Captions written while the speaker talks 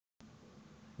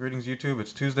Greetings YouTube,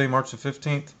 it's Tuesday, March the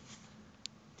 15th,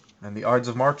 and the Ides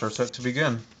of March are set to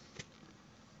begin.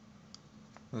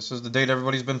 This is the date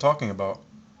everybody's been talking about.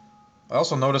 I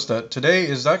also noticed that today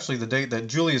is actually the date that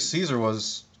Julius Caesar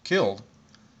was killed.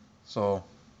 So,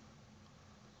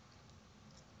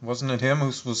 wasn't it him who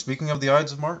was speaking of the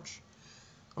Ides of March?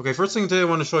 Okay, first thing today I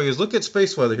want to show you is look at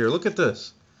space weather here. Look at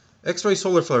this. X-ray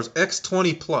solar flares,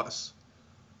 X20+.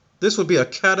 This would be a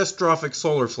catastrophic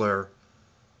solar flare.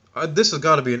 This has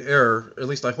got to be an error, at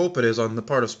least I hope it is, on the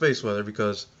part of Spaceweather,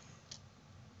 because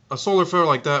a solar flare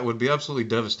like that would be absolutely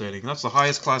devastating. That's the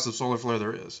highest class of solar flare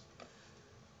there is.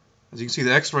 As you can see,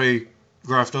 the X-ray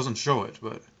graph doesn't show it,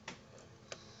 but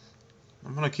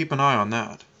I'm going to keep an eye on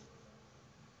that.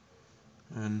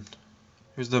 And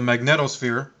here's the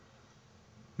magnetosphere.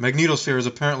 Magnetosphere is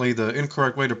apparently the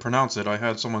incorrect way to pronounce it. I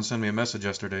had someone send me a message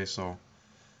yesterday, so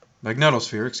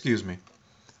magnetosphere, excuse me.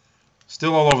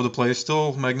 Still all over the place,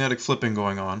 still magnetic flipping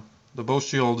going on. The bow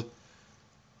shield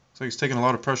looks like it's taking a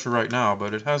lot of pressure right now,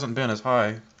 but it hasn't been as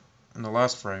high in the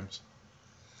last frames.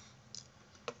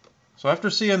 So after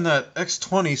seeing that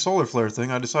X20 solar flare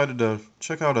thing, I decided to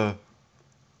check out a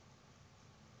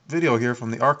video here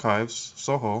from the archives,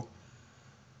 SOHO.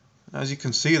 As you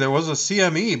can see, there was a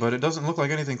CME, but it doesn't look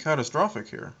like anything catastrophic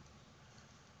here.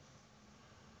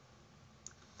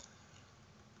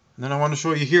 And then I want to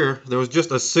show you here, there was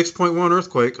just a 6.1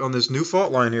 earthquake on this new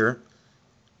fault line here,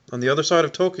 on the other side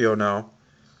of Tokyo now.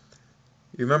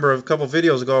 You remember a couple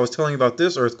videos ago I was telling you about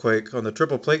this earthquake on the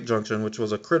triple plate junction, which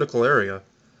was a critical area.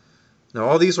 Now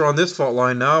all these are on this fault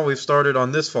line. Now we've started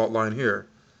on this fault line here.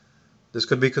 This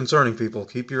could be concerning, people.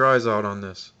 Keep your eyes out on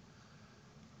this.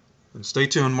 And stay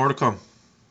tuned, more to come.